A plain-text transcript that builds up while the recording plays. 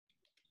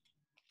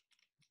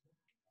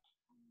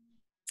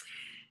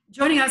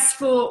Joining us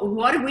for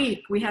What a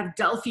Week, we have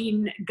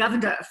Delphine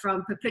Govender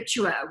from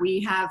Perpetua. We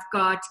have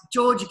got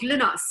George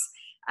Glinos,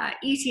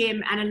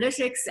 ETM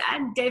Analytics,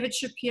 and David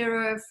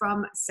Shapiro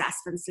from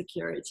Sasfin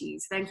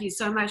Securities. Thank you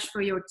so much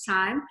for your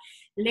time.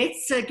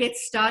 Let's get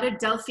started.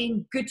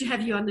 Delphine, good to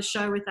have you on the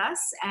show with us.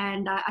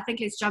 And I think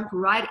let's jump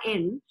right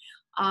in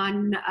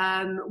on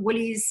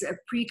Woolies'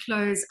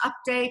 pre-close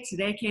update.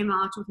 They came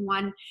out with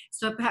one.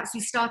 So perhaps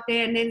we start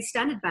there, and then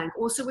Standard Bank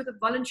also with a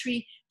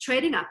voluntary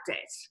trading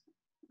update.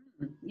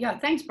 Yeah,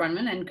 thanks,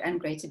 Bronwyn, and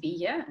great to be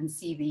here and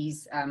see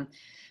these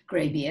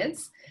grey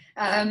beards.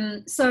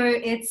 So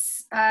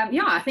it's,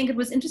 I think it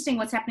was interesting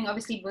what's happening,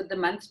 obviously, with the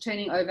month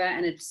turning over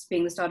and it's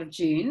being the start of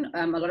June.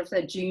 A lot of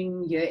the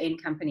June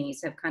year-end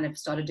companies have kind of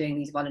started doing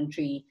these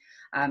voluntary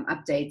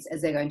updates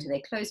as they go into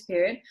their close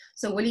period.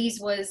 So Woolies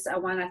was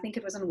one, I think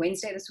it was on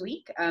Wednesday this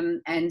week,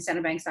 and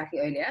Standard Bank slightly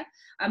earlier.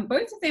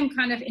 Both of them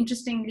kind of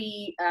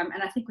interestingly,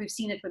 and I think we've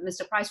seen it with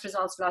Mr. Price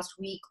results last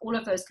week, all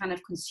of those kind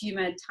of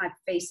consumer type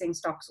facing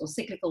stocks or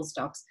cyclical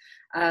stocks,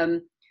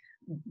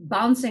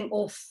 bouncing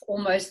off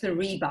almost the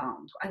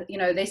rebound. You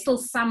know, there's still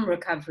some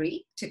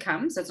recovery to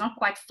come, so it's not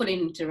quite full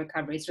into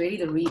recovery, it's really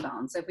the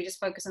rebound. So if we just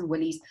focus on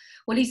Woolies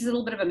is a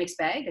little bit of a mixed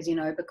bag, as you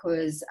know,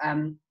 because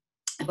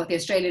I've got the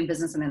Australian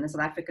business and then the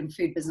South African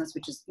food business,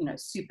 which is, you know,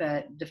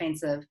 super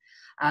defensive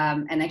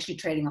and actually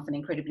trading off an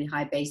incredibly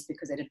high base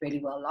because they did really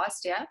well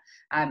last year.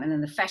 And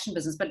then the fashion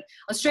business. But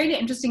Australia,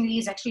 interestingly,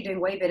 is actually doing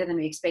way better than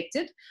we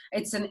expected.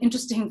 It's an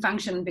interesting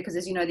function because,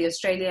 as you know, the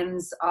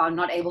Australians are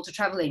not able to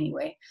travel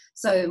anywhere.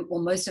 So,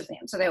 well, most of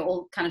them. So they're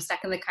all kind of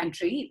stuck in the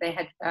country. They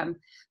had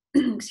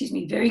excuse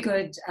me, very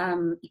good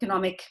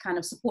economic kind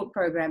of support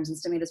programs and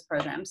stimulus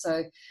programs.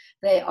 So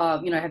they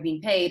are, you know, have been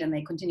paid and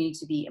they continue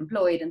to be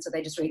employed. And so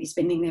they're just really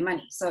spending their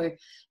money. So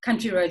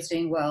Country Road's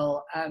doing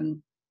well,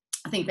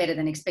 I think better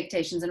than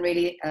expectations. And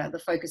really the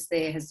focus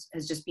there has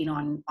just been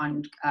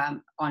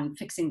on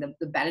fixing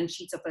the balance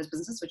sheets of those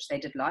businesses, which they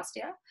did last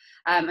year.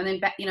 And then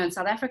back, you know, in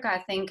South Africa, I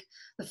think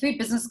the food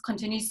business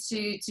continues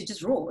to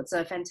just roar. It's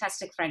a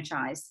fantastic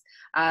franchise.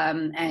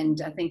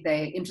 And I think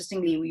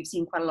interestingly, we've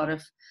seen quite a lot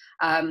of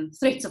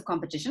threats of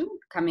competition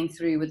coming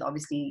through with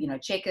obviously, you know,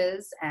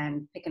 Checkers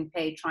and Pick n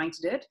Pay trying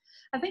to do it.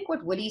 I think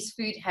what Woolies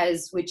Food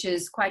has, which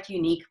is quite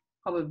unique,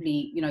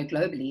 probably, you know,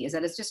 globally, is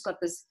that it's just got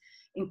this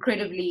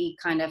incredibly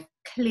kind of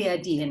clear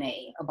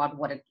DNA about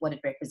what it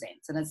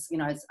represents. And it's, you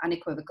know, it's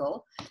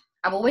unequivocal.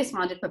 I've always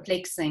found it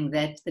perplexing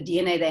that the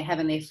DNA they have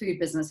in their food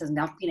business has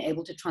not been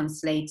able to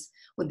translate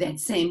with that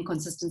same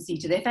consistency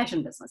to their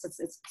fashion business.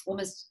 It's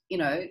almost, you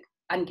know,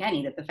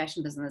 uncanny that the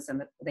fashion business,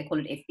 and they call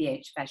it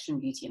FBH,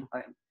 Fashion, Beauty and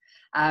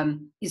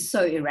Home, is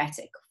so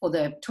erratic for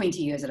the 20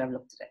 years that I've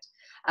looked at it.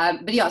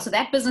 But yeah, so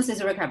that business is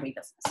a recovery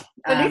business.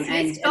 So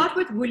let's start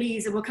with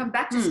Woolies, and we'll come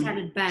back to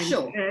Standard Bank.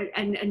 Sure.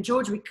 And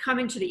George, we come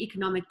into the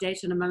economic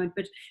data in a moment.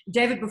 But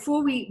David,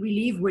 before we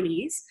leave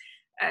Woolies,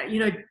 you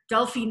know,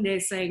 Delphine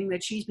there saying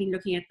that she's been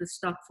looking at the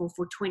stock for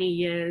 20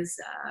 years,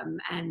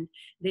 and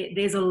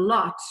there's a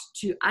lot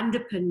to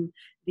underpin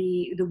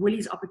the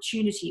Woolies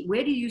opportunity.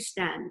 Where do you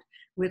stand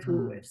with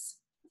Woolworths?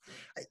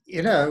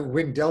 You know,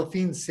 when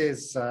Delphine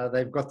says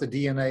they've got the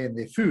DNA in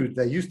their food,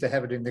 they used to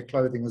have it in their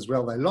clothing as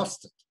well. They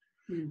lost it.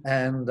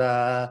 And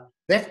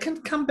that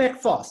can come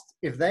back fast.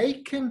 If they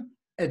can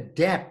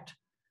adapt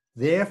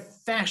their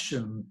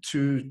fashion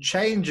to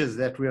changes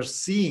that we're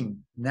seeing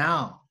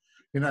now,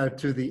 you know,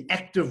 to the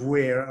active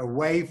wear,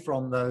 away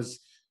from those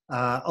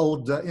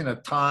old, you know,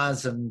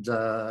 ties and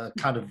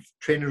kind of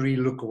trenery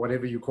look or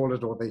whatever you call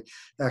it, or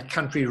the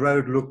country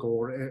road look,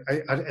 or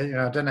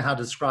I don't know how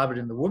to describe it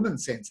in the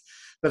woman's sense.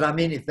 But I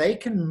mean, if they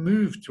can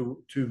move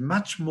to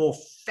much more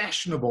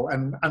fashionable,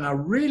 and I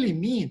really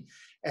mean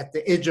at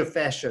the edge of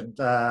fashion,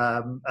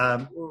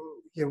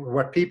 you know,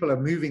 what people are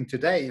moving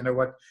today, you know,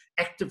 what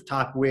active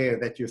type wear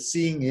that you're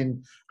seeing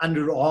in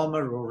Under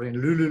Armour or in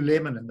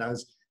Lululemon and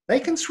those, they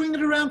can swing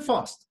it around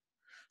fast.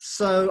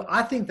 So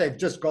I think they've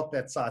just got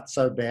that side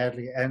so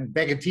badly. And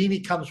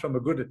Bagatini comes from a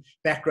good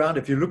background.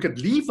 If you look at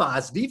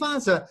Levi's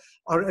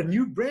are a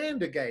new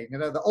brand again, you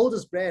know, the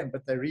oldest brand,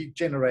 but they're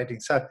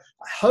regenerating. So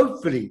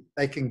hopefully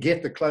they can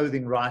get the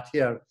clothing right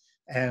here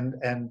and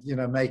you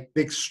know, make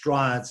big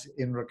strides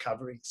in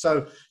recovery.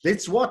 So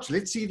let's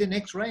see the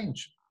next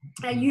range.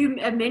 You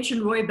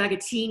mentioned Roy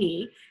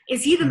Bagatini.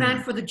 Is he the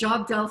man for the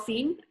job,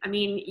 Delphine? I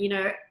mean, you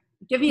know,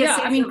 give me a sense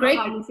of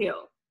how you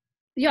feel.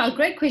 Yeah,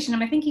 great question. I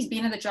mean, I think he's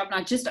been in the job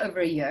now just over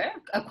a year.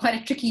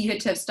 Quite a tricky year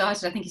to have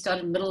started. I think he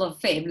started middle of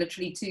Feb,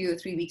 literally 2 or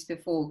 3 weeks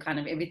before kind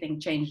of everything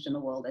changed in the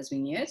world as we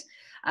knew it.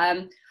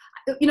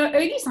 You know,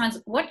 early signs,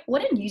 what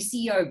a new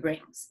CEO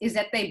brings is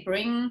that they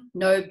bring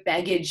no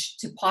baggage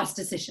to past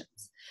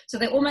decisions. So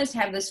they almost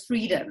have this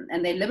freedom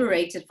and they're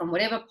liberated from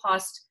whatever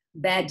past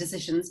bad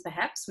decisions,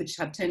 perhaps, which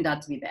have turned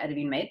out to be bad, have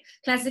been made.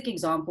 Classic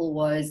example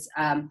was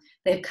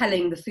they're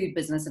culling the food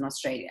business in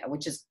Australia,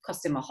 which has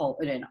cost him a whole,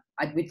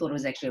 we thought it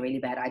was actually a really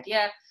bad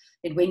idea.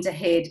 It went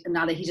ahead, and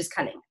now that he's just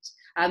culling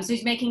it. So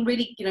he's making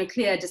really, you know,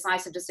 clear,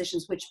 decisive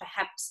decisions, which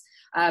perhaps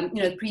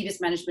previous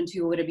management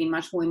who would have been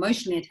much more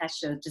emotionally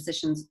attached to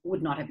decisions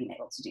would not have been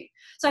able to do.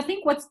 So I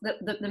think what's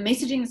the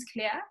messaging is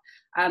clear.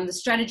 The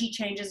strategy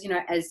changes,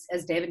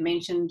 as David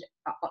mentioned,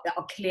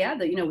 are clear.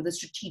 The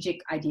strategic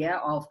idea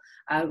of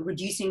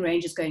reducing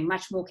ranges, going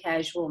much more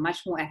casual, much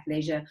more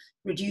athleisure,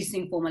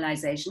 reducing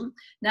formalization.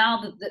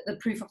 Now the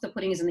proof of the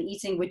pudding is in the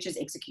eating, which is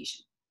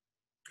execution.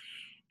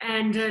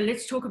 And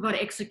let's talk about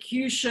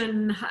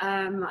execution.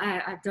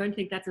 I don't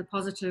think that's a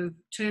positive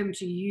term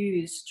to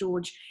use,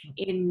 George,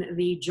 in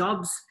the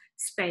jobs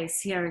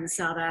space here in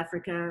South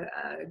Africa.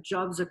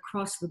 Jobs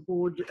across the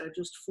board are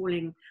just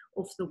falling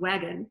off the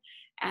wagon.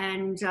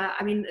 And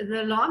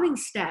the alarming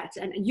stat,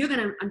 and you're going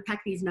to unpack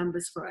these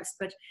numbers for us,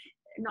 but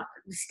not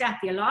the stat,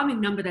 the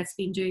alarming number that's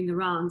been doing the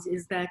rounds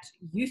is that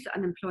youth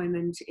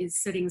unemployment is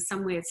sitting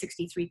somewhere at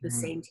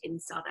 63% in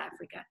South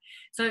Africa.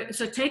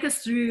 So take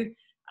us through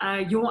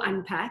your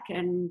unpack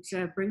and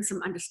bring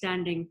some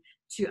understanding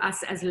to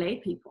us as lay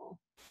people.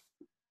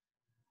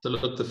 So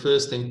look, the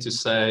first thing to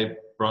say,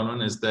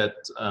 Bronwyn, is that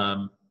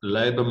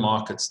labor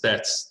market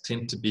stats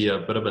tend to be a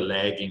bit of a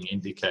lagging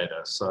indicator.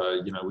 So,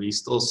 we're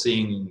still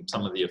seeing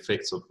some of the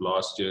effects of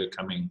last year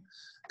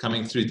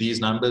coming through these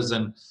numbers,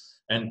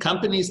 and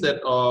companies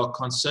that are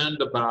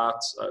concerned about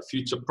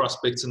future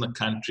prospects in the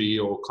country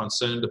or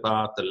concerned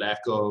about the lack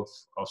of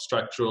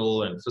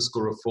structural and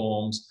fiscal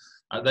reforms,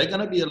 they're going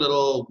to be a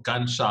little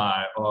gun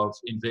shy of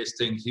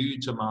investing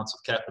huge amounts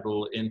of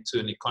capital into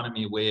an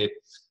economy where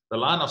the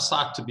line of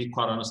sight, to be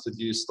quite honest with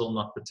you, is still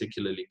not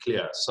particularly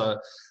clear. So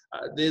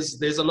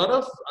there's a lot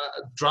of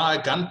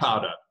dry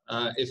gunpowder,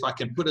 if I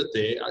can put it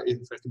there, if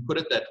I can put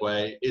it that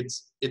way.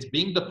 It's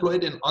being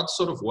deployed in odd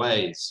sort of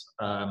ways,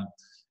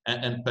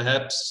 and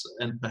perhaps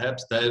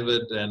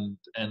David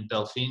and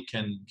Delphine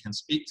can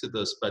speak to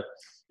this. But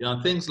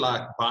things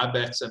like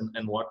buybacks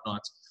and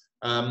whatnot.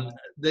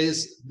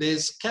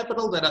 There's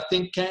capital that I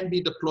think can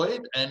be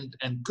deployed and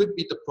could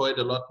be deployed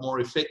a lot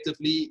more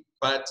effectively,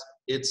 but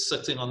it's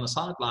sitting on the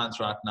sidelines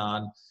right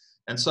now.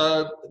 And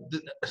so,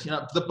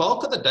 the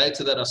bulk of the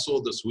data that I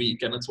saw this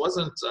week, and it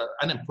wasn't,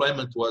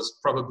 unemployment was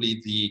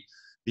probably the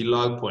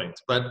low point,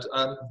 but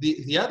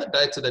the other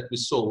data that we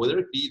saw, whether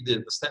it be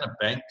the Standard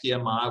Bank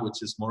PMI,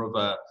 which is more of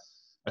a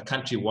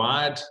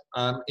countrywide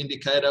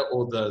indicator,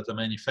 or the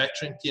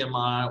manufacturing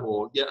PMI,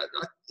 or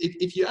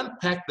if you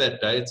unpack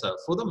that data,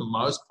 for the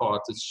most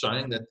part, it's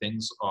showing that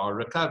things are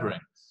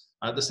recovering.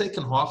 The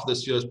second half of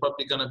this year is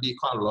probably going to be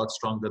quite a lot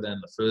stronger than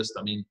the first.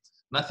 I mean,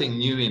 nothing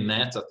new in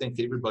that. I think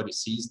everybody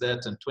sees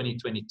that, and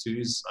 2022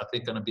 is, I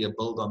think, going to be a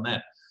build on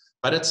that.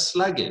 But it's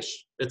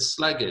sluggish. It's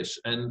sluggish,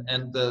 and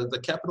the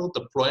capital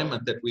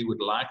deployment that we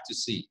would like to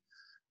see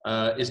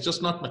is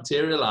just not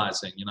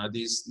materializing.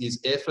 These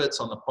efforts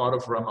on the part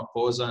of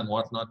Ramaphosa and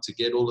whatnot to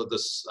get all of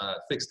this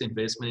fixed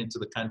investment into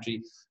the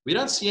country, we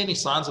don't see any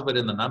signs of it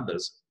in the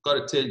numbers. Got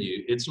to tell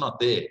you, it's not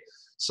there.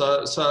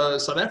 So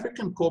South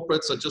African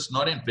corporates are just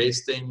not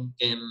investing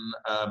in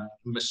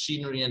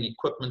machinery and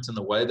equipment in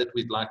the way that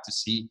we'd like to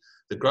see.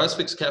 The gross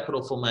fixed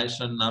capital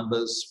formation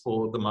numbers,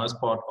 for the most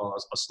part, are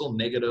still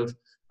negative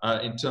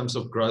in terms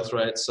of growth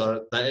rates.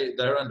 So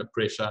they're under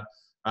pressure.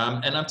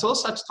 And until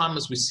such time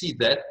as we see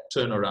that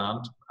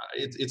turnaround,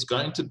 it's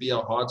going to be a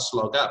hard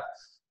slog up.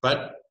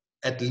 But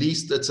at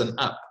least it's an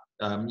up.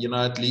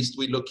 At least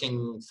we're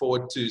looking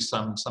forward to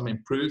some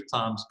improved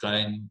times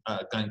going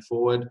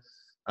forward.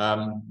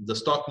 The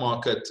stock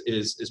market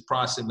is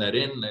pricing that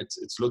in.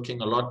 It's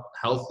looking a lot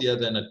healthier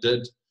than it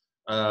did.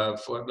 I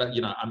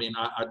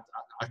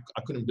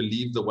couldn't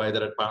believe the way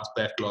that it bounced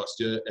back last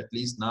year. At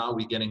least now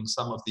we're getting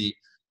some of the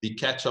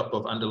catch-up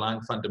of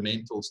underlying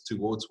fundamentals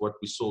towards what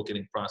we saw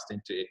getting priced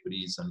into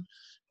equities,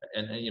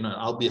 and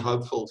I'll be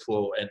hopeful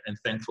for and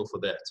thankful for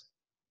that.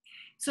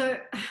 So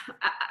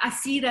I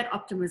see that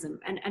optimism,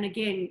 and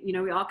again,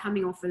 we are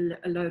coming off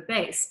a low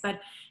base. But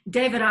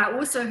David, I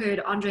also heard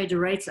Andre de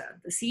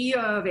Ruyter, the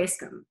CEO of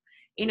Eskom,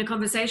 in a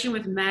conversation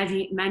with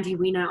Mandy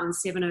Wiener on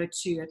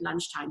 702 at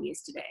lunchtime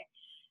yesterday,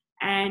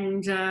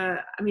 and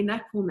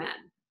that poor man,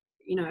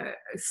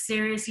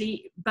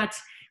 seriously. But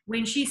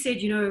when she said,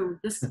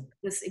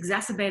 this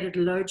exacerbated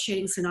load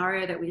shedding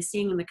scenario that we're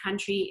seeing in the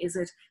country, is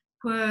it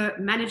poor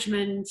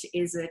management?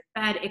 Is it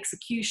bad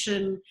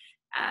execution?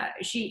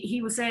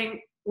 He was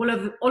saying all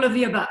of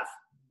the above.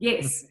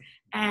 Yes.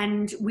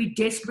 And we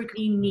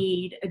desperately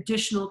need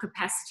additional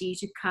capacity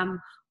to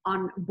come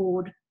on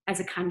board as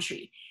a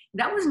country.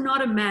 That was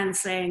not a man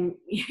saying,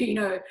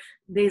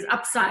 there's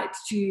upside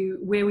to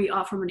where we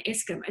are from an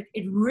Eskom.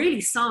 It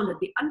really sounded,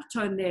 the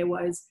undertone there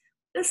was,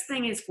 this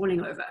thing is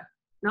falling over.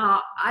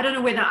 Now, I don't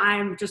know whether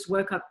I'm just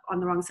woke up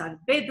on the wrong side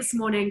of bed this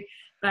morning,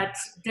 but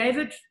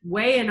David,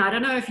 weigh in. I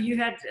don't know if you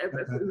had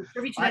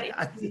privy to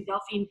that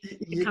Delphine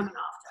coming after.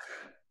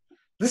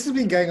 This has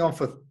been going on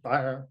for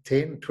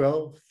 10,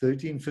 12,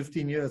 13,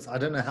 15 years. I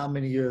don't know how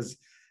many years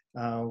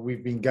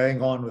we've been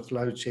going on with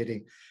load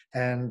shedding.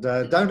 And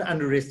don't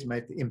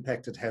underestimate the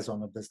impact it has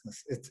on a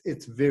business.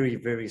 It's very,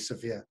 very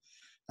severe.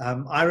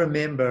 I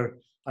remember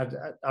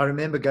I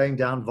remember going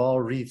down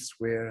Vaal Reefs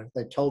where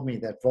they told me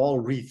that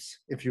Vaal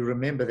Reefs, if you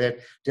remember that,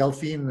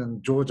 Delphine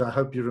and George, I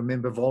hope you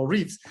remember Vaal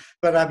Reefs.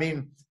 But I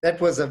mean, that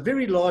was a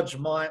very large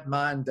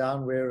mine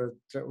down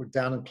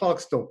down in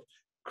Klerksdorp,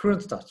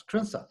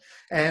 Kroonstad.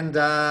 And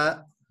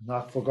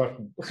I've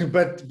forgotten.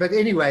 But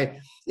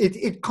anyway,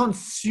 it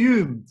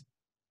consumed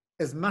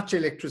as much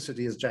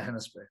electricity as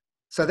Johannesburg.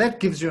 So that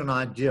gives you an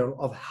idea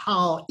of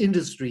how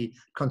industry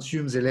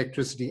consumes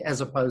electricity as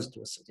opposed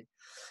to a city.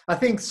 I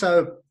think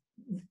so.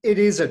 It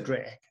is a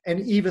drag,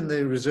 and even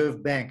the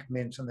Reserve Bank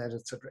mentioned that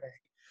it's a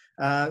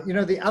drag.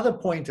 The other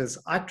point is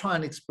I try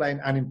and explain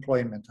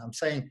unemployment. I'm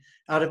saying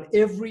out of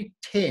every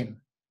 10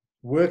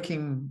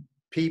 working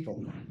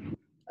people,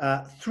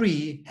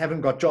 3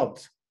 haven't got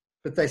jobs,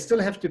 but they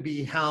still have to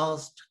be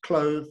housed,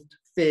 clothed,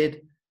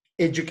 fed,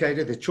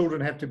 educated. Their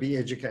children have to be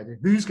educated.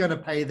 Who's going to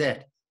pay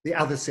that? The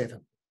other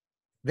 7.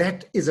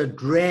 That is a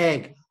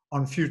drag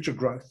on future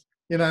growth.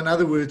 In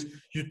other words,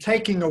 you're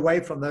taking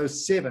away from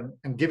those 7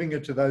 and giving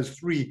it to those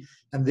 3,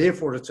 and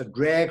therefore it's a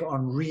drag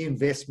on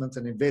reinvestment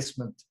and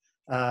investment,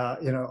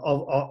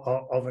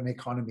 of an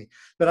economy.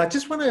 But I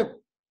just want to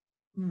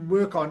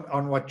work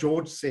on what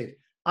George said.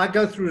 I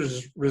go through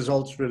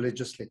results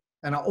religiously,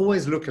 and I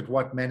always look at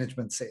what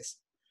management says,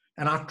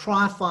 and I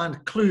try to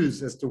find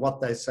clues as to what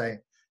they say,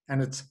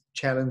 and it's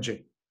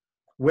challenging,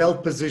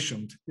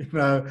 well-positioned,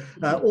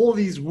 all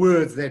these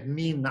words that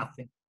mean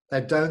nothing. They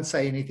don't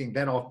say anything.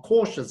 They are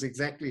cautious,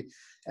 exactly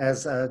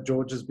as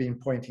George has been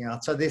pointing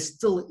out. So there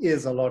still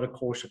is a lot of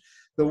caution.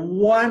 The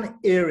one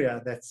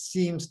area that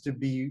seems to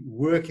be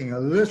working a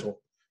little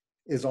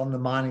is on the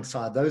mining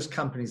side. Those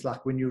companies,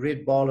 like when you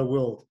read Bala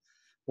World,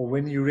 or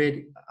when you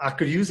read, I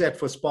could use that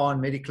for Spa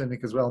and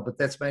Mediclinic as well, but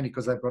that's mainly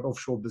because they've got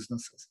offshore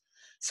businesses.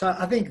 So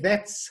I think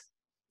that's,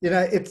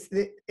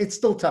 it's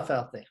still tough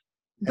out there.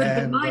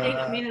 But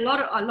mining, a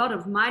lot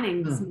of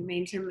mining's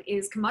momentum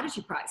is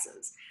commodity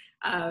prices.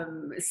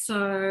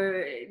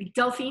 So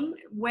Delphine,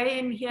 weigh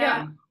in here.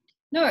 Yeah.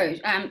 No,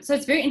 so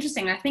it's very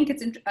interesting. I think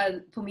it's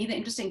for me, the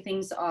interesting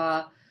things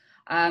are,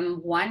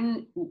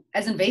 one,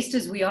 as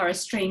investors, we are a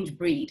strange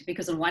breed,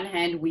 because on one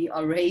hand, we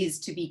are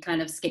raised to be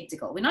kind of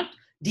skeptical. We're not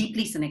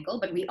deeply cynical,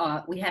 but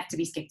we have to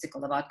be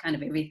skeptical about kind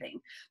of everything.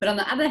 But on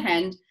the other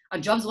hand, our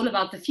job's all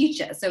about the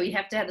future. So we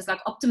have to have this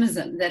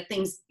optimism that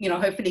things,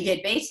 hopefully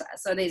get better.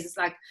 So there's this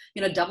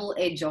double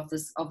edge of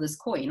this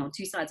coin, or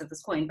 2 sides of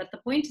this coin. But the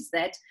point is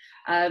that,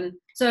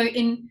 so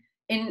in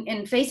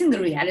facing the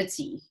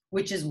reality,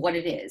 which is what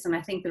it is, and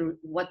I think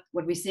what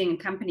we're seeing in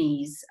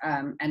companies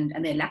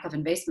and their lack of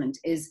investment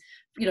is,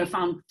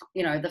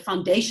 the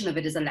foundation of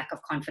it is a lack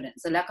of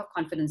confidence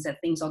that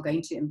things are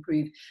going to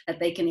improve, that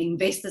they can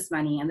invest this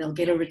money and they'll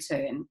get a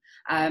return.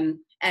 And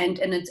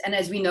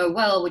as we know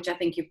well, which I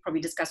think you've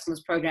probably discussed on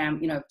this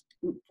program,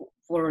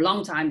 for a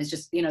long time, is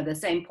just the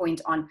same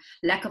point on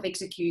lack of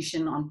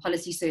execution, on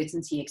policy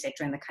certainty,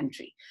 etc. in the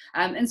country.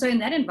 And so in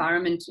that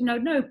environment,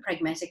 no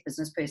pragmatic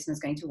business person is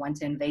going to want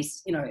to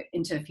invest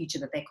into a future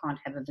that they can't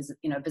have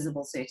a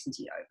visible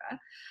certainty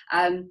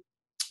over.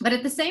 But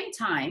at the same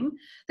time,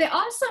 there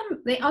are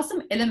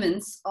some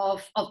elements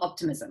of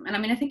optimism. And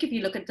I think if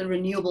you look at the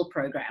renewable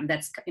program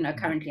that's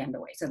currently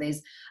underway, so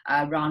there's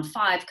round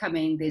 5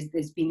 coming.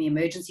 There's been the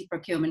emergency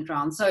procurement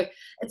round. So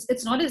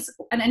it's not as,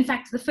 and in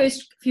fact, the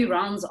first few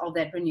rounds of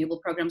that renewable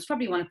program is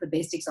probably one of the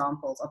best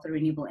examples of the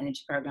renewable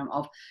energy program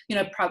of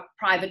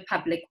private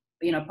public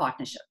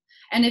partnership.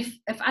 And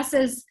if us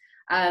as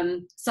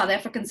South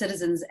African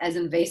citizens, as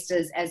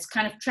investors, as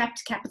kind of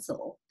trapped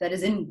capital that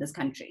is in this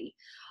country,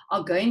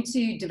 are going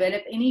to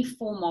develop any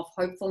form of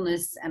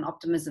hopefulness and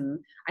optimism,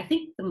 I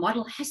think the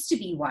model has to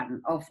be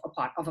one of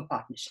a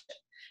partnership.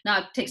 Now,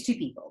 it takes 2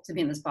 people to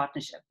be in this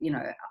partnership,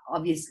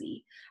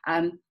 obviously.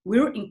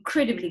 We're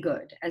incredibly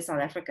good as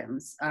South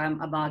Africans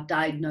about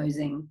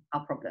diagnosing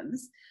our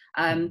problems.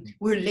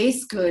 We're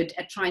less good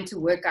at trying to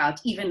work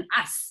out, even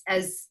us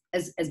as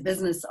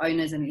business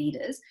owners and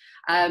leaders,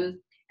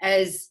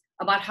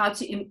 about how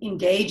to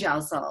engage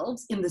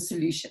ourselves in the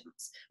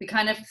solutions. We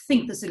kind of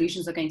think the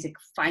solutions are going to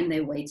find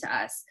their way to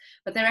us,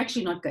 but they're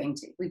actually not going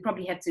to. We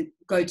probably have to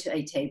go to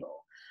a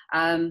table.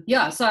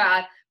 So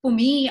for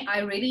me, I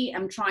really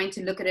am trying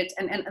to look at it.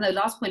 And the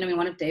last point,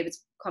 one of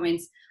David's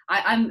comments,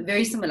 I'm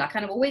very similar. I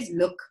kind of always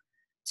look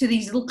to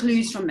these little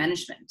clues from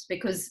management,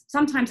 because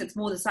sometimes it's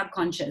more the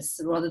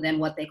subconscious rather than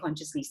what they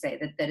consciously say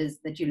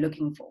that you're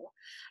looking for.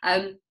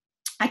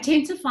 I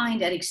tend to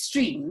find at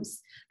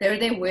extremes, they're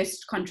their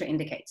worst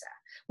contraindicator.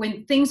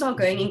 When things are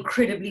going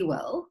incredibly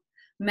well,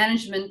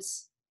 management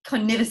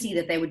can never see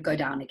that they would go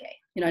down again.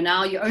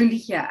 Now you only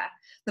hear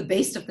the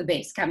best of the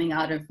best coming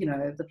out of,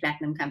 the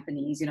platinum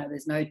companies.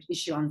 There's no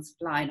issue on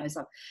supply, no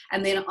stuff.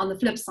 And then on the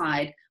flip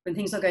side, when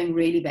things are going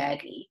really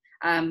badly,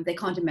 they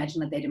can't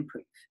imagine that they'd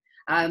improve.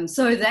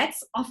 So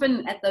that's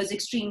often at those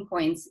extreme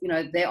points,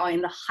 they are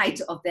in the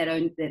height of that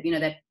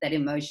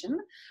emotion.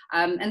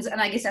 And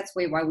I guess that's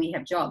why we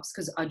have jobs,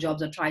 because our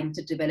jobs are trying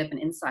to develop an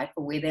insight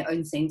for where their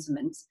own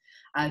sentiments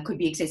could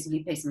be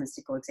excessively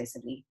pessimistic or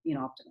excessively,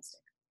 optimistic.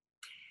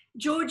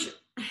 George,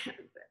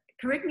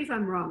 correct me if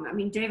I'm wrong. I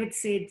mean, David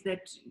said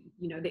that,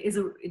 you know, there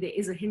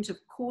is a hint of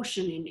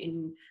caution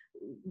in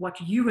what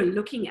you were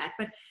looking at,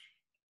 but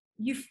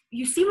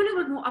you seem a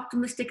little bit more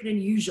optimistic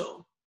than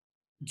usual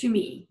to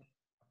me.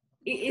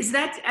 Is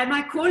that, am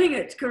I calling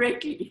it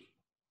correctly?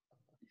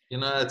 You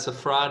know, it's a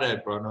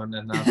Friday, Bronwyn,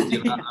 and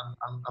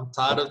I'm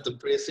tired of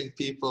depressing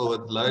people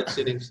with load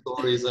shedding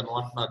stories and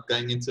whatnot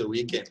going into a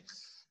weekend.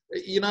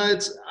 You know,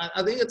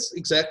 I think it's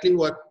exactly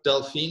what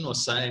Delphine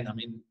was saying. I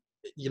mean,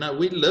 you know,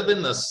 we live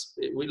in this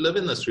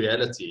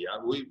reality.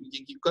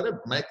 You've got to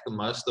make the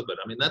most of it.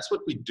 I mean, that's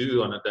what we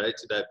do on a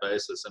day-to-day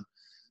basis. And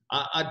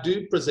I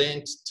do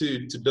present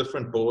to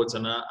different boards,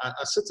 and I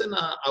sit and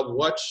I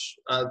watch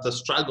the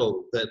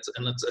struggle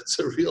and it's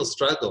a real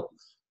struggle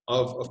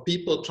of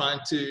people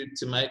trying to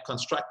make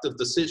constructive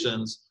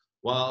decisions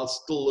while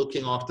still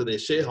looking after their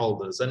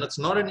shareholders. And it's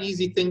not an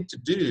easy thing to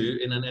do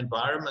in an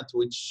environment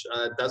which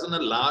doesn't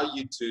allow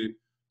you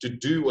to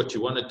do what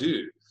you want to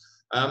do.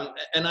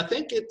 And I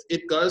think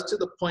it goes to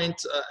the point,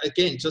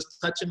 again, just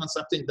touching on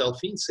something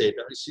Delphine said.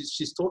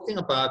 She's talking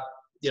about,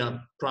 you know,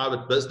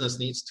 private business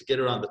needs to get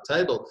around the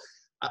table.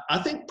 I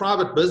think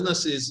private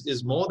business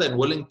is more than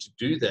willing to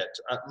do that.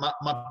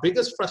 My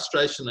biggest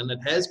frustration, and it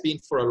has been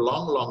for a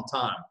long, long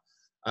time,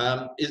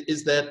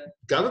 is that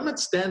government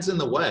stands in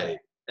the way.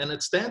 And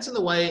it stands in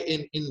the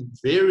way in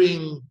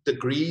varying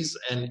degrees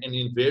and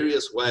in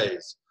various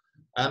ways.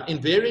 In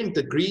varying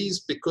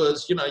degrees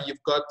because, you know,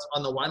 you've got,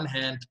 on the one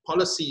hand,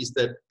 policies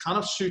that kind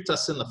of shoot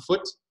us in the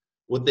foot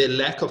with their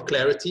lack of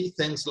clarity,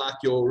 things like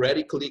your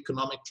radical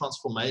economic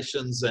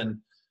transformations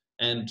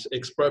and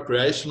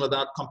expropriation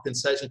without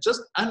compensation,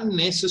 just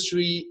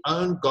unnecessary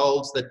own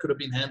goals that could have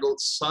been handled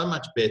so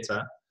much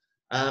better,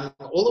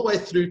 all the way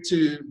through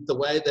to the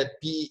way that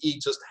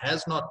PEE just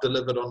has not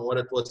delivered on what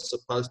it was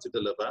supposed to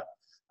deliver.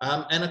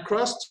 And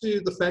across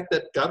to the fact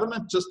that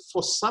government just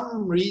for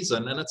some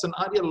reason, and it's an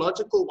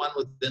ideological one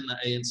within the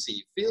ANC,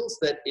 feels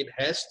that it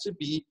has to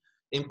be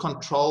in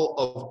control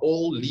of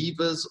all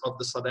levers of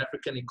the South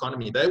African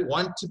economy. They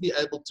want to be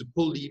able to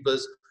pull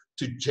levers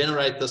to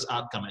generate this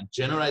outcome and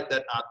generate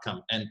that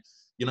outcome and,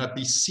 you know,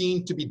 be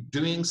seen to be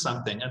doing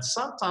something. And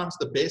sometimes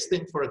the best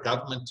thing for a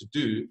government to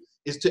do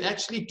is to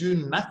actually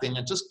do nothing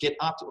and just get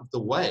out of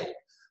the way.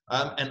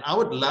 And I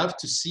would love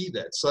to see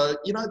that. So,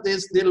 you know, there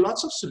are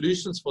lots of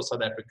solutions for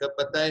South Africa,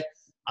 but they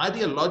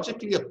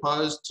ideologically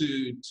opposed to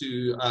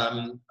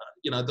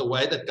you know, the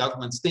way that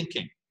government's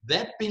thinking.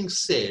 That being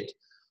said,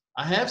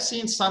 I have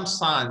seen some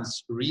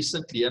signs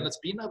recently, and it's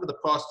been over the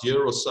past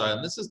year or so,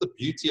 and this is the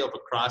beauty of a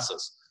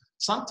crisis.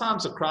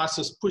 Sometimes a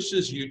crisis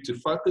pushes you to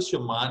focus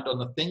your mind on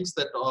the things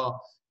that are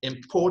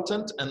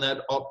important and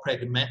that are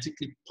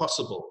pragmatically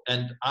possible.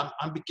 And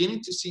I'm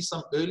beginning to see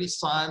some early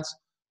signs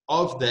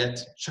of that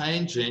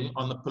changing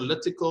on the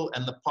political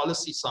and the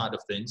policy side of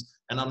things.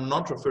 And I'm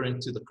not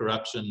referring to the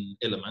corruption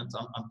element.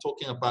 I'm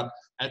talking about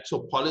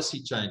actual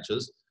policy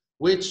changes,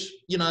 which,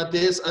 you know,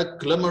 there's a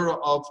glimmer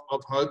of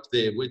hope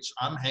there, which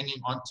I'm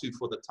hanging on to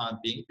for the time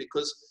being,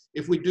 because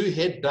if we do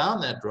head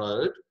down that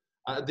road,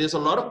 there's a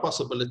lot of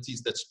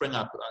possibilities that spring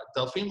up.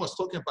 Delphine was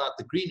talking about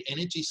the green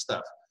energy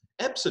stuff.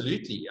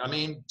 Absolutely. I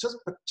mean,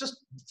 just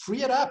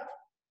free it up.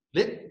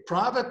 Let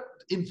private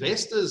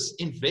investors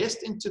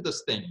invest into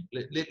this thing.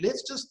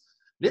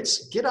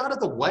 Let's get out of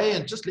the way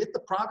and just let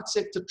the private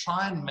sector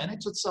try and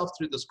manage itself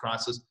through this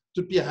crisis.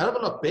 It would be a hell of a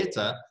lot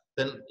better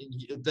than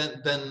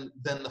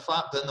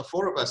the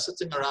four of us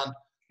sitting around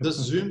this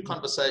Zoom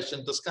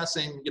conversation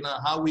discussing, you know,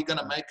 how we're going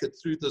to make it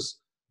through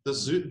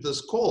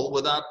this call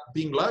without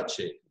being load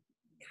shed.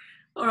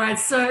 All right,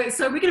 so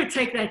we're going to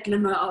take that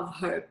glimmer of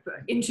hope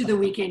into the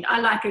weekend.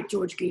 I like it,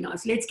 George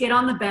Glenos. Let's get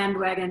on the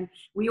bandwagon.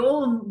 We're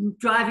all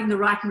driving the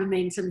right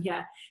momentum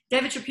here.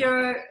 David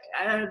Shapiro,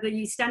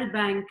 the Standard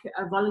Bank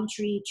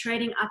voluntary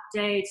trading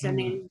update, and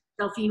then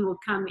Delphine will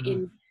come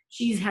in.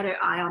 She's had her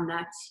eye on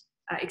that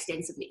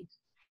extensively.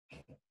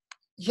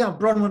 Yeah,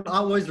 Bronwyn, I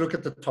always look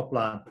at the top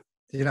line.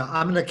 You know,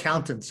 I'm an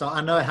accountant, so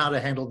I know how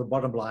to handle the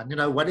bottom line. You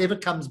know, whatever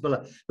comes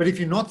below. But if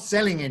you're not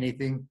selling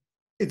anything,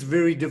 it's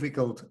very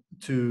difficult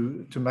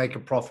to make a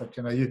profit.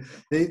 You know,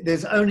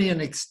 there's only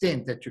an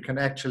extent that you can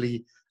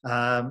actually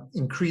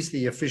increase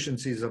the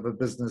efficiencies of a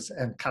business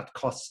and cut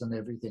costs and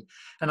everything.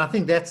 And I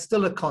think that's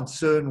still a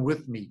concern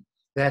with me.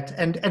 That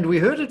and we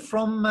heard it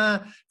from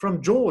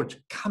George.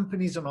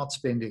 Companies are not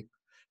spending,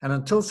 and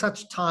until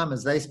such time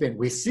as they spend,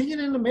 we're seeing it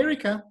in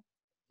America.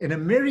 In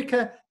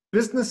America,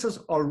 businesses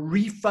are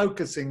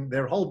refocusing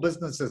their whole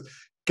businesses.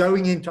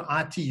 Going into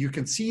IT, you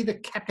can see the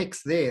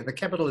capex there, the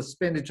capital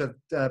expenditure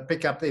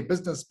pick up there,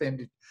 business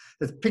spending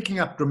is picking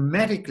up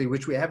dramatically,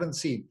 which we haven't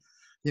seen.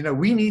 You know,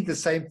 we need the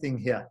same thing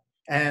here.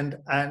 And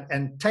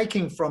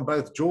taking from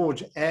both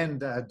George and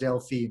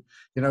Delphine,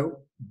 you know,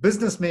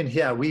 businessmen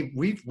here,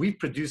 we've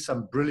produced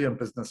some brilliant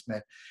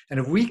businessmen. And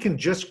if we can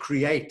just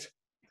create,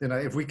 you know,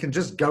 if we can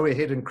just go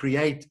ahead and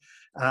create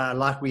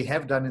like we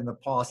have done in the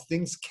past,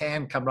 things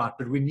can come right,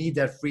 but we need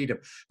that freedom.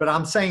 But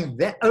I'm saying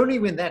that only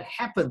when that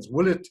happens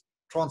will it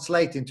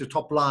translate into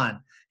top line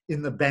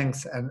in the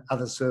banks and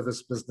other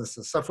service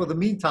businesses. So for the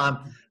meantime,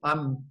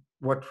 I'm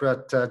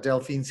what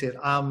Delphine said.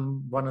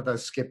 I'm one of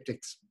those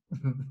skeptics.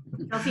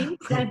 Delphine,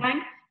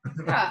 bank?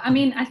 Yeah, I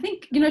mean, I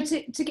think, you know,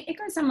 to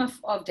echo some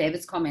of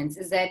David's comments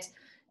is that,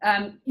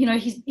 you know,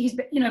 he's,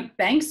 you know,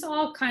 banks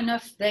are kind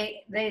of, they're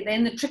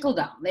in the trickle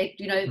down.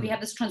 You know, we have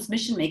this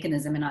transmission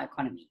mechanism in our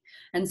economy.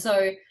 And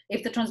so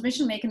if the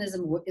transmission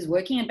mechanism is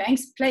working, and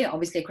banks play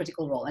obviously a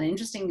critical role. And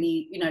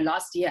interestingly, you know,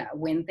 last year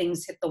when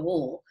things hit the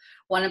wall,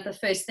 one of the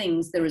first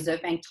things the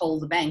Reserve Bank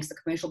told the banks, the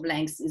commercial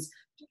banks, is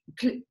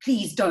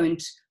please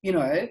don't,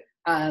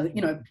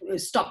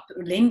 stop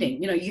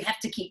lending. You know, you have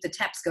to keep the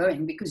taps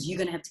going because you're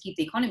going to have to keep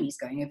the economies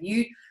going. If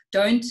you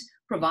don't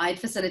provide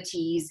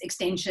facilities,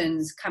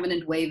 extensions,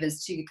 covenant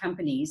waivers to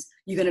companies,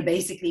 you're going to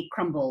basically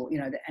crumble, you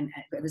know,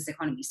 this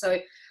economy. So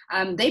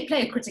they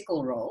play a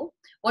critical role.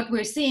 What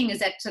we're seeing is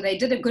that, so they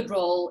did a good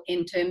role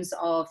in terms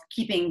of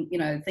keeping, you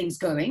know, things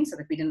going so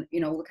that we didn't, you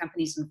know, all the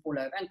companies didn't fall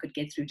over and could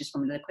get through just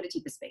from a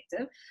liquidity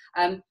perspective.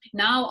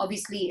 Now,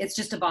 obviously, it's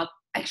just about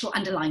actual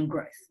underlying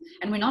growth.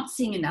 And we're not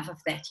seeing enough of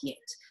that yet.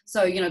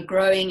 So, you know,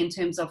 growing in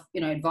terms of,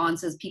 you know,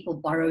 advances, people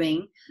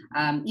borrowing,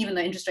 even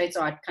though interest rates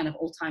are at kind of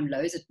all-time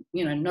lows,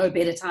 you know, no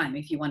better time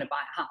if you want to buy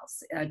a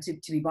house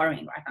to be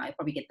borrowing right now. You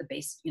probably get the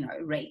best, you know,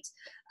 rate.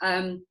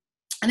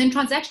 And then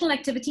transactional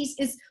activities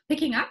is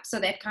picking up. So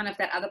that kind of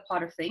that other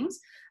part of things.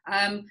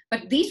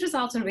 But these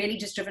results are really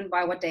just driven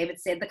by what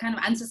David said, the kind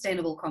of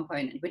unsustainable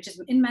component, which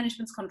is in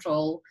management's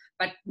control,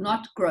 but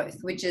not growth,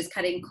 which is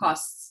cutting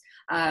costs,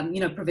 you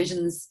know,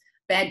 provisions,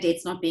 bad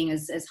debts not being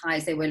as high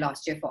as they were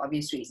last year for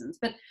obvious reasons.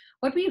 But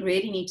what we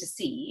really need to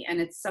see, and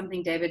it's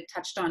something David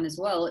touched on as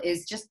well,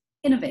 is just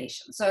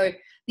innovation. So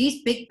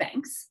these big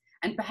banks,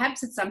 and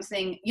perhaps it's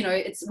something, you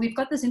know, we've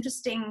got this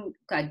interesting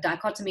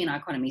dichotomy in our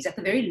economies that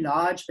the very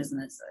large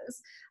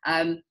businesses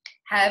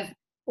have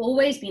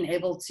always been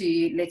able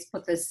to, let's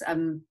put this,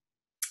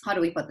 how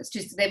do we put this?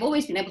 Just, they've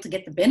always been able to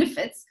get the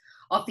benefits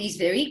of these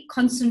very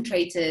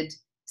concentrated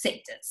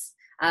sectors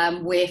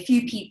where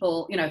few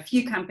people, you know,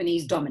 few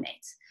companies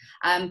dominate.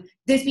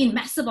 There's been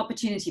massive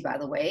opportunity, by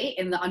the way,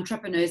 in the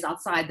entrepreneurs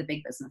outside the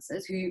big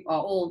businesses who are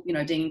all, you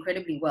know, doing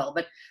incredibly well.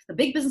 But the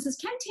big businesses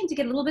can tend to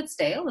get a little bit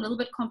stale, a little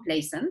bit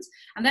complacent.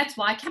 And that's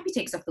why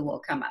Capitechs of the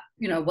world come up.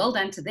 You know, well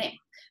done to them,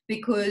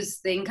 because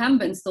the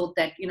incumbents thought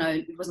that, you know,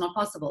 it was not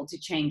possible to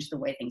change the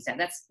way things are.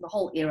 That's the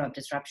whole era of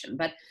disruption.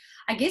 But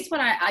I guess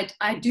what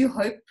I do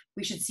hope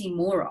we should see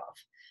more of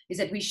is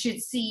that we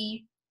should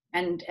see,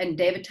 and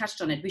David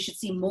touched on it, we should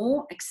see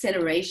more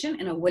acceleration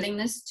and a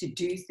willingness to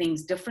do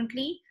things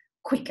differently,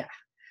 quicker.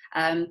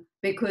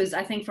 Because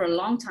I think for a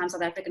long time,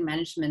 South African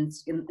management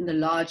in the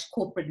large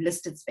corporate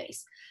listed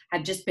space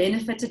have just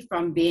benefited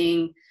from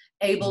being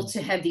able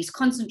to have these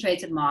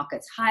concentrated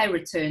markets, high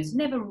returns,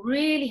 never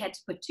really had to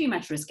put too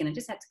much risk in it,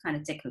 just had to kind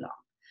of tick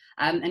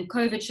along. And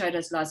COVID showed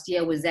us last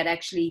year was that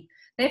actually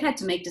they've had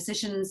to make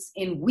decisions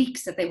in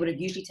weeks that they would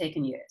have usually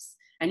taken years.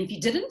 And if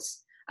you didn't,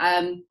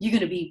 you're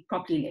going to be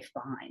properly left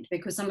behind,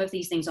 because some of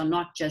these things are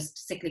not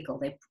just cyclical,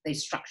 they're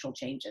structural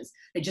changes.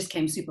 They just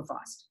came super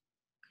fast.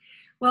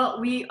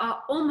 Well, we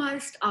are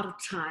almost out of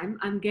time.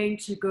 I'm going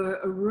to go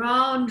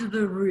around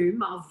the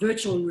room, our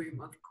virtual room,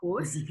 of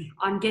course,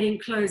 on getting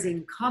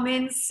closing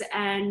comments.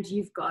 And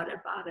you've got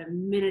about a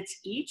minute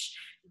each.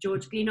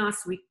 George Glinos,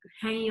 we're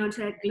hanging on to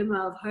that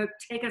glimmer of hope.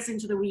 Take us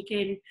into the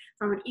weekend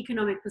from an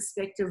economic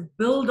perspective.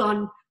 Build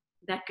on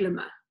that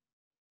glimmer.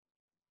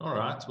 All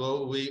right.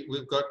 Well,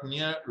 we've got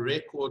near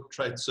record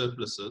trade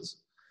surpluses.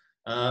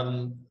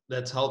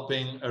 That's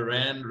helping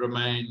Iran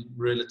remain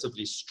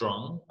relatively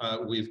strong.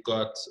 We've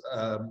got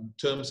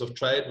terms of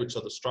trade, which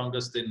are the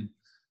strongest in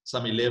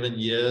some 11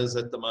 years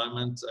at the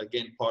moment.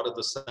 Again, part of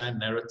the same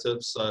narrative.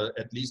 So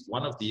at least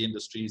one of the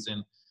industries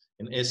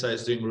in SA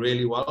is doing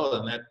really well,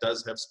 and that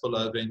does have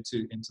spillover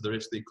into the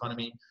rest of the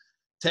economy.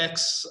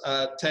 Tax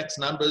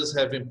numbers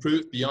have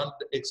improved beyond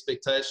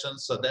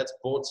expectations, so that's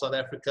bought South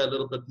Africa a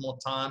little bit more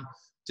time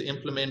to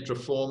implement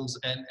reforms,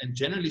 and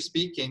generally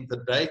speaking,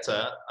 the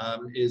data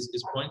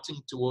is pointing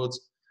towards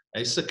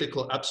a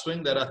cyclical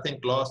upswing that I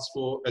think lasts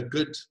for a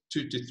good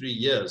 2 to 3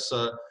 years.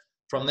 So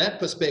from that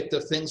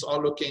perspective, things are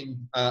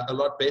looking a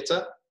lot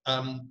better.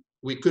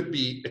 We could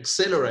be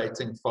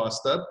accelerating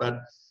faster, but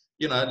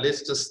you know,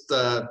 let's just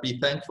be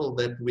thankful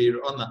that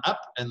we're on the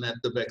up and that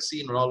the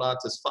vaccine rollout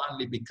has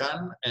finally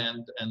begun,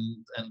 and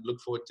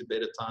look forward to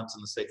better times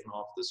in the second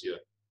half this year.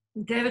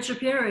 David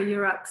Shapiro,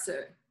 you're up,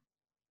 sir.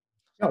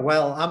 Oh,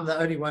 well, I'm the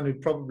only one who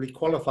probably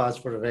qualifies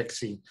for a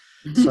vaccine.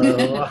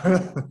 So,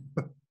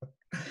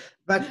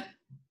 but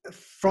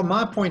from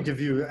my point of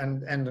view,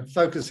 and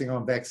focusing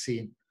on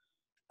vaccine,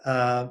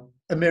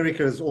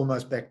 America is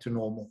almost back to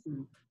normal.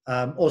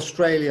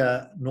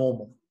 Australia,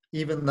 normal,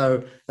 even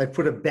though they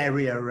put a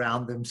barrier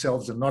around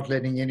themselves and not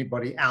letting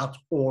anybody out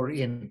or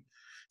in.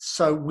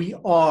 So we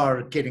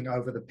are getting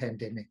over the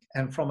pandemic.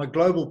 And from a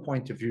global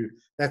point of view,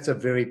 that's a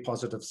very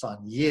positive sign.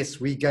 Yes,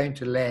 we're going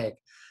to lag,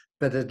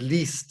 but at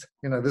least,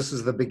 you know, this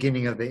is the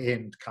beginning of the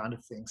end kind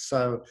of thing.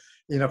 So,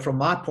 you know, from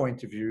my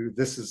point of view,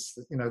 this is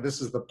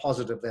the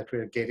positive that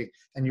we're getting.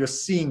 And you're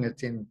seeing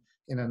it in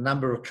a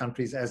number of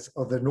countries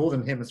of the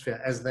Northern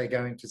Hemisphere as they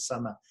go into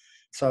summer.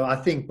 So I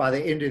think by the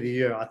end of the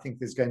year, I think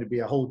there's going to be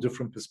a whole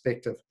different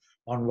perspective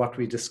on what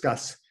we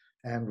discuss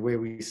and where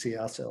we see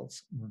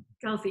ourselves.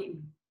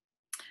 Delphine.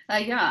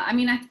 Yeah, I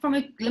mean, from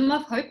a glimmer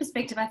of hope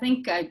perspective, I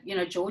think,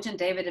 George and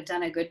David have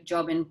done a good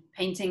job in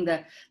painting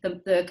the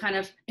kind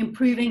of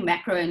improving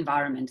macro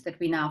environment that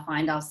we now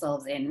find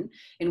ourselves in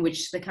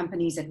which the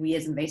companies that we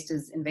as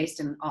investors invest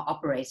in are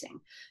operating.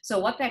 So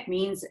what that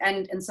means,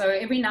 and so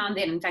every now and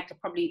then, in fact,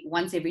 probably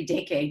once every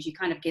decade, you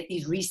kind of get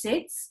these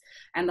resets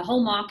and the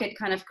whole market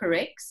kind of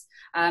corrects.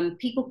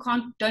 People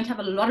don't have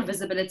a lot of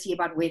visibility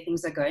about where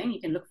things are going.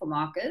 You can look for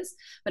markers,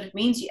 but it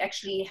means you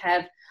actually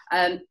have,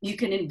 you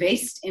can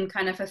invest in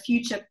kind of a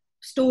future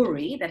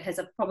story that has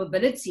a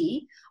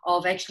probability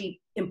of actually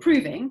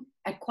improving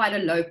at quite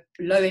a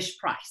lowish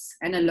price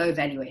and a low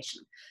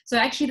valuation. So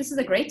actually, this is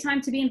a great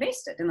time to be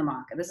invested in the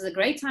market. This is a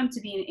great time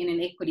to be in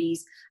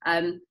equities.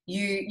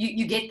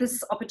 You get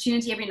this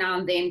opportunity every now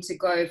and then to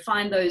go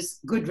find those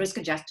good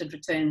risk-adjusted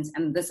returns,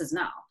 and this is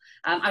now.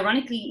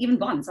 Ironically, even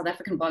bonds, South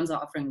African bonds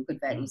are offering good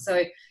value.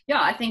 So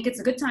yeah, I think it's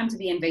a good time to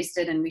be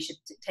invested, and we should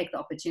take the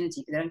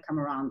opportunity because they don't come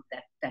around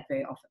that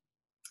very often.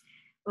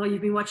 Well,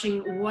 you've been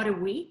watching What a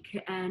Week,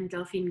 and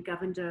Delphine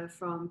Govender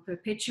from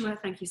Perpetua.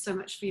 Thank you so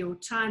much for your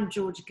time.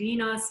 George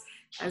Glinos,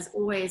 as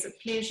always, a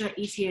pleasure.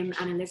 ETM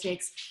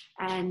Analytics,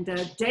 and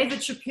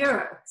David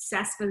Shapiro,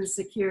 Sasfin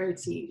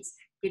Securities.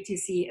 Good to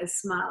see a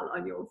smile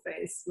on your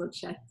face. We'll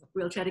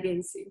chat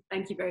again soon.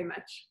 Thank you very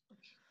much.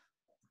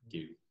 Thank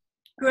you.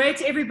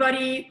 Great,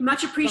 everybody.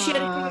 Much appreciated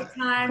for your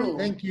time. Cool.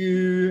 Thank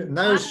you.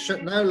 No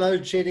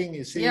load shedding,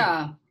 you see.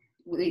 Yeah,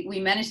 we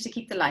managed to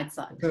keep the lights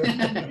on.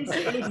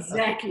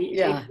 Exactly.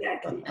 Yeah.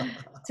 Exactly.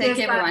 Take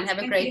care, everyone. Have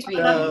a great week.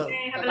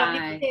 Have a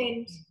lovely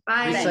weekend.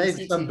 Bye. We Thanks,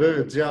 saved some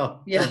birds, yeah.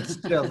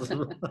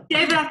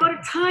 David, I've got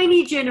a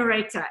tiny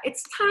generator.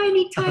 It's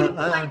tiny.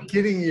 I'm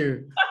kidding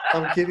you.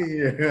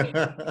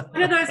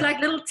 One of those like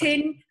little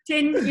 10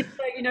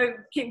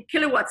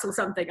 kilowatts or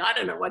something. I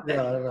don't know what that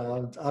is.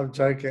 No, I'm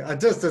joking.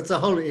 It's a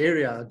whole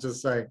area. I'm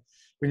just saying.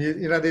 When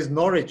there's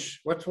Norwich.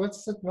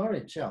 What's it?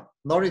 Norwich, yeah.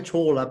 Norwich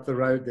Hall up the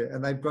road there,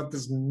 and they've got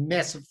this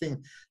massive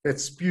thing that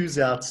spews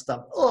out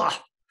stuff. Oh,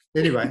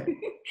 anyway.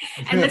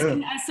 And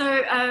listen,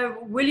 so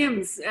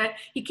Williams,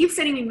 he keeps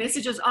sending me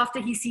messages after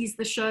he sees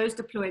the shows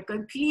deployed,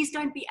 going, please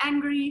don't be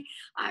angry.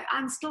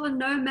 I'm still a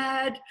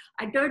nomad.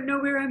 I don't know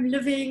where I'm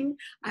living.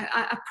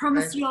 I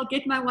promise you I'll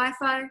get my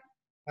Wi-Fi.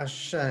 A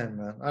shame,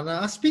 man. And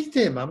I speak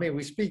to him. I mean,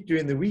 we speak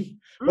during the week.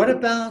 What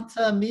about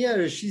Mia?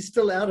 Is she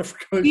still out of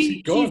coach?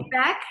 She's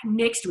back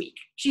next week.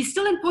 She's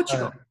still in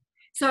Portugal.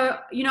 So,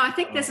 I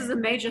think this is a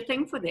major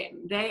thing for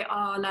them. They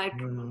are like...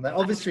 they're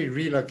obviously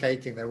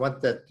relocating. They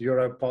want that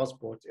Euro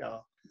passport, yeah.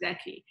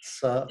 Exactly.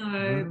 So,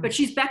 but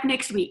she's back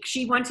next week.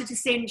 She wanted to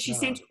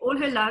sent all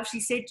her love. She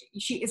said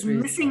she is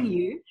missing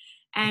you.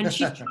 And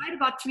she tried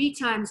about 3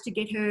 times to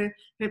get her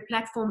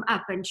platform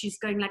up, and she's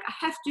going like, I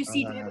have to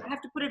see I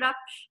have to put it up,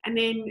 and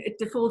then it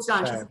defaults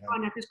down. She says,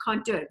 I just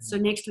can't do it. So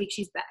next week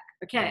she's back.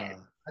 Okay.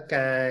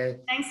 Okay.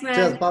 Thanks, man.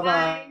 Cheers.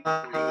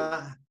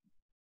 Bye-bye.